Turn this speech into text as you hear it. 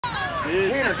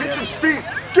Tanner, get some speed.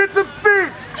 Get some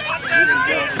speed. There you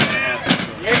go.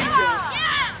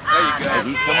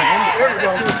 He's coming in. There we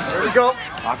go. There we go.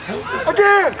 October.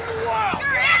 Again.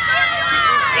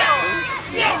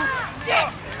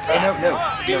 Oh, no.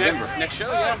 November. Next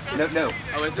show, yeah. No.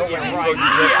 Oh, is it? It's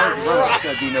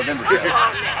going to be November show.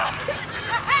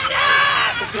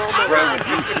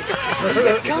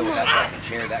 Come on.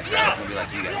 Chair, that crowd's going to be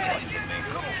like, you guys are fucking kidding me.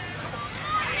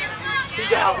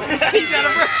 He's out. He's out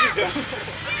of breath.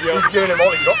 He's giving him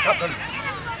all. You don't cut him.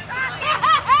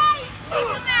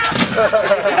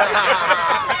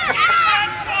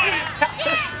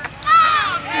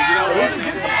 He's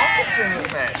getting some offense in this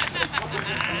match.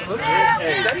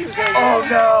 Oh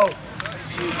no!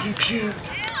 He puked.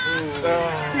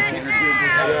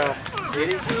 Yeah.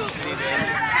 Did he?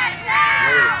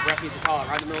 Ref needs to call it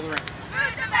right in the middle of the ring.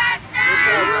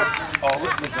 Oh,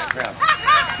 look at that crowd.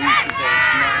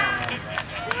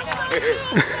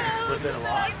 Was it a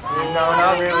lot? No,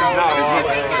 not really. No.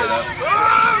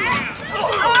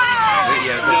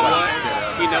 You know what?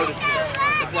 He noticed it.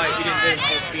 That's why he didn't do it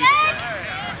full speed.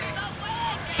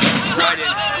 Right in.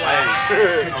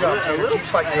 Good job, Taylor. Keep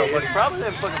fighting your buddy. Probably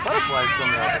them fucking butterflies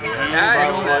coming out of there.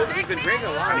 Yeah, he's been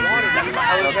drinking a lot of water.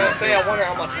 I was going to say, I wonder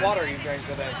how much water you drank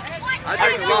today. I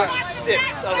drank a lot.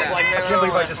 Sips. I was like, I can't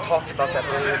believe I just talked about that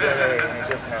earlier today and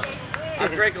it just happened.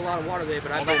 I've drank a lot of water today,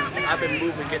 but I've been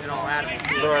moving, getting it all out of me.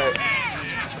 Right.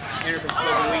 Tanner's been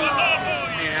smoking weed,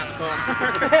 hanging out in the car.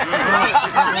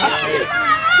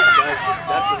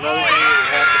 That's another thing that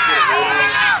we have to put a hold on.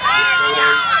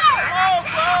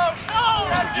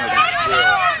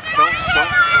 Don't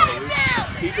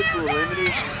keep it to a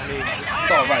limited. I mean,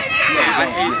 It's all right. I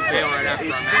hate to fail right after.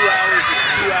 it's 2 hours.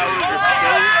 It's 2 hours of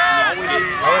straight. All we need.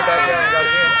 I went back down and got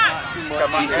it in.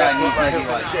 Got my ass moved right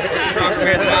here.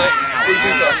 We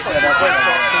beat the set up. I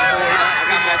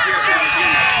got back here for the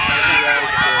gym.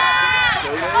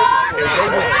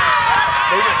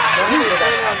 They went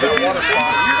nuts for that water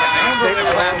spot.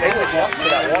 They went nuts for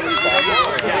that water spot.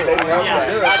 They were out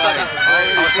there.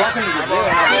 I was talking to the boy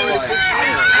and I was like,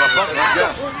 well, fuck it, let's go.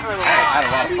 I had a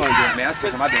lot of fun doing it, man. That's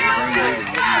because I've been brain dead in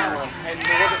years. And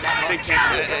there wasn't that big chance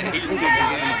of this. He just did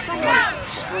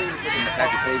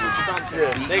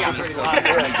they got pretty loud.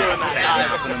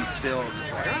 Them still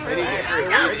just like,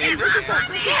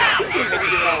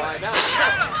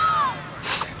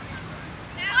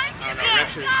 Ref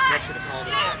should have called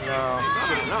it. No.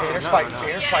 Tanner's fighting.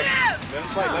 Tanner's fighting. Let him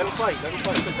fight. Let him fight. Let him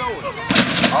fight. Keep going.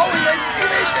 Oh, he made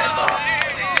that ball.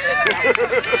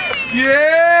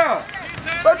 yeah!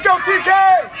 Let's go, TK!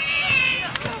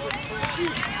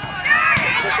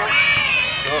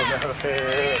 Oh,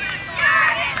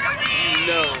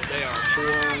 No, they are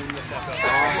blown the fuck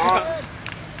up.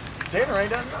 Tanner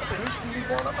ain't done nothing. He's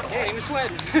blowing up. Yeah, he was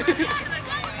sweating.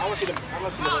 I want to see the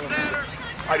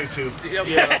I do too.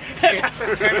 Yeah.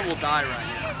 Tanner will die right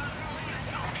now.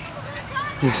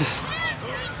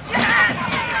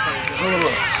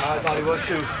 I thought he was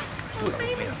too.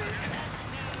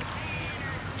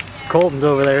 Colton's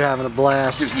over there having a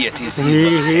blast. Yes, he is.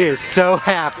 He is so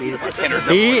happy.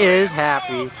 He is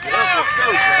happy.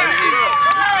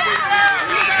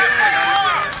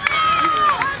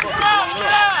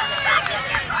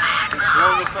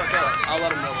 I'll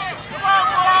let him know what's up.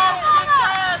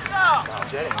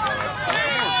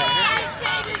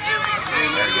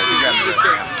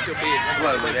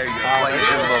 Slowly, there you go. Play it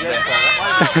a little bit.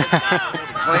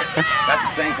 That's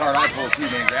the same card I pulled too,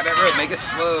 man. Grab that rope, make it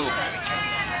slow.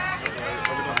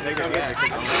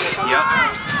 Yep.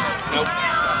 Nope.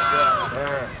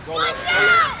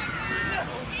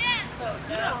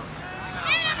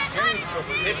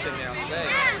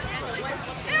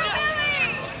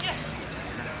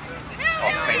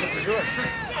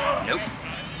 Nope.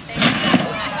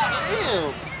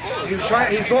 He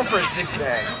was going for a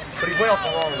zigzag, but he went off the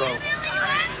wrong rope.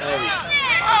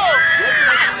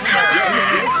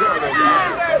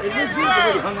 It was good the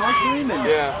way he hung on to him and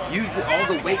used all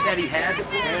the weight that he had to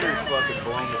pull. Tanner's fucking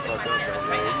blown the fuck up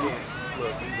right now.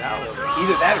 Look, he's out of it.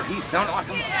 Either that or he's sounding like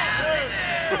him.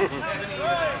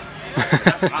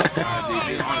 That's what I'm trying to do,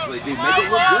 dude. Honestly, dude, make it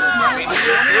look good, man.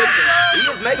 He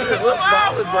is making it look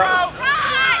solid, bro.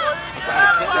 I'm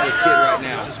trying to tip this kid right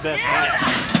now. It's his best match.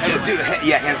 Hey, dude,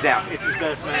 yeah, hands down. It's his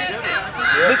best match ever.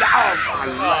 Look at, oh, I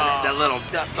love it. That little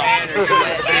dust off his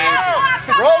sweat, man.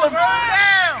 Roll him!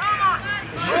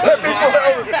 Let me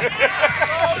roll.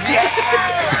 Yeah!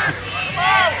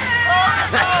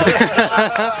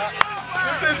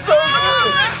 This is so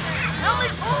good!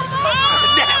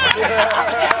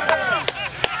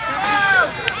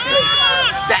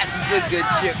 That's the good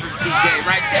shit from TK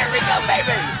right there. We go,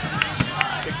 baby!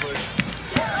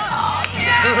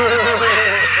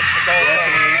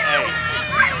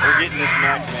 this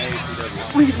match in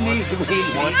ACW. We need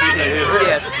Once he did.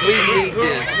 Yes, we need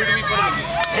this. Who do we put him in?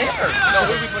 Tanner. No,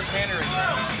 who do we put Tanner in?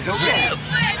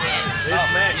 This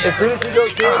match. As soon as he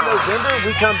goes here in November,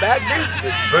 we come back, dude.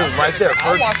 Boom, right there.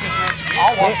 I'll watch this match.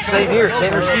 I'll watch it. Same here.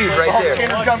 Tanner's feud right there.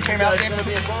 Tanner's gum came out.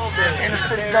 Tanner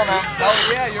spit his gum out. Oh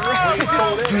yeah, you're right.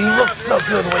 Dude, he looks so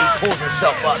good the way he pulls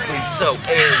himself up. Dude, he's so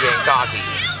arrogant and cocky.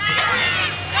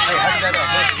 Hey, how did that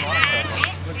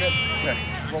look good? Okay.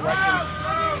 Roll right in.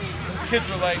 These kids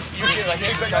were like, you get like,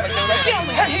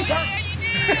 He's hurt.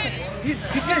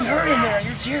 He's getting hurt in there.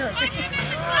 You're cheering.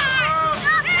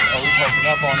 Oh, he's holding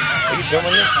up on him. Are you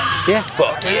filming this? Yeah.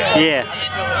 Fuck yeah. Yeah.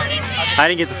 I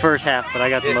didn't get the first half, but I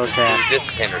got the most half. This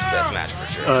is Tanner's best match for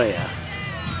sure. Oh, yeah.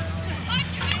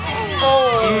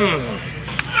 Oh,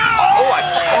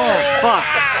 Fuck.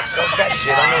 that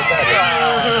shit. I know what that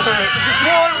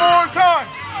One more time.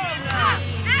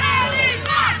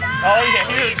 oh yeah,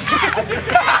 huge.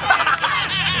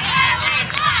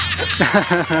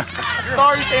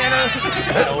 Sorry, Tanner.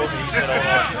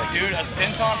 Dude, a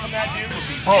senton from that dude would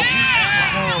be. Oh, I'm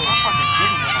fucking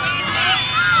kidding.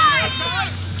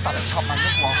 Thought I chopped my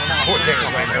nipple off. Poor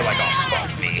Tanner's right there like, oh,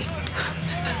 fuck me.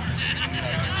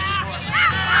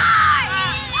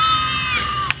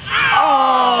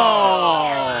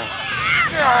 Oh!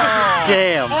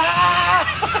 Damn.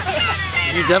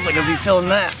 You're definitely going to be feeling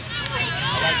that.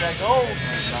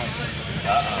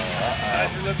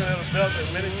 As you're looking at a belt,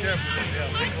 there's many champions. You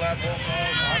have Big Black Wolf,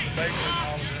 Ox Baker, and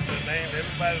all of them. They named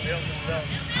everybody that held this belt.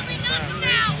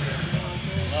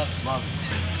 Love it.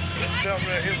 This belt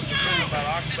right here was defended by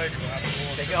Ox Baker.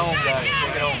 Take it home, guys.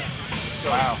 Take it home.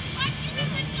 Wow.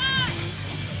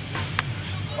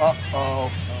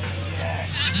 Uh-oh.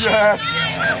 Yes. Yes.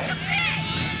 Yes.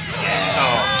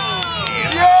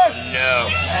 Yes. No.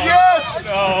 Yes.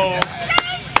 No.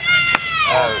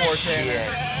 Oh, shit. Yeah,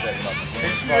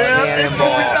 it's going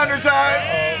to be thunder time.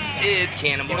 It's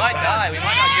Cannibal He might time. die. We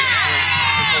might not get him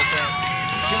this whole thing.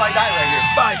 He might die right here.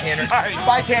 Bye, Tanner.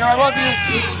 Bye, Tanner. I love you.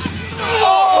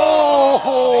 Oh!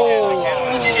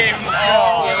 You gave him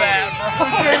all of that, bro.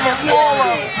 I gave him a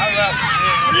swallow.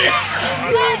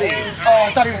 Oh,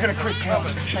 I thought he was going to Chris Campbell.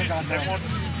 Thank God, They no. want to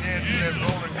see that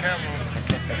rolling camera.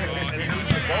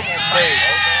 Hey.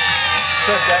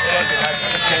 Took that fucking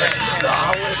shit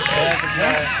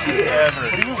ever.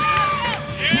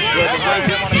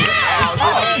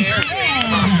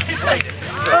 He's like,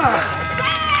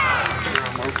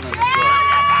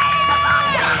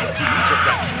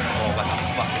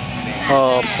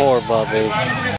 Oh, poor Bubby.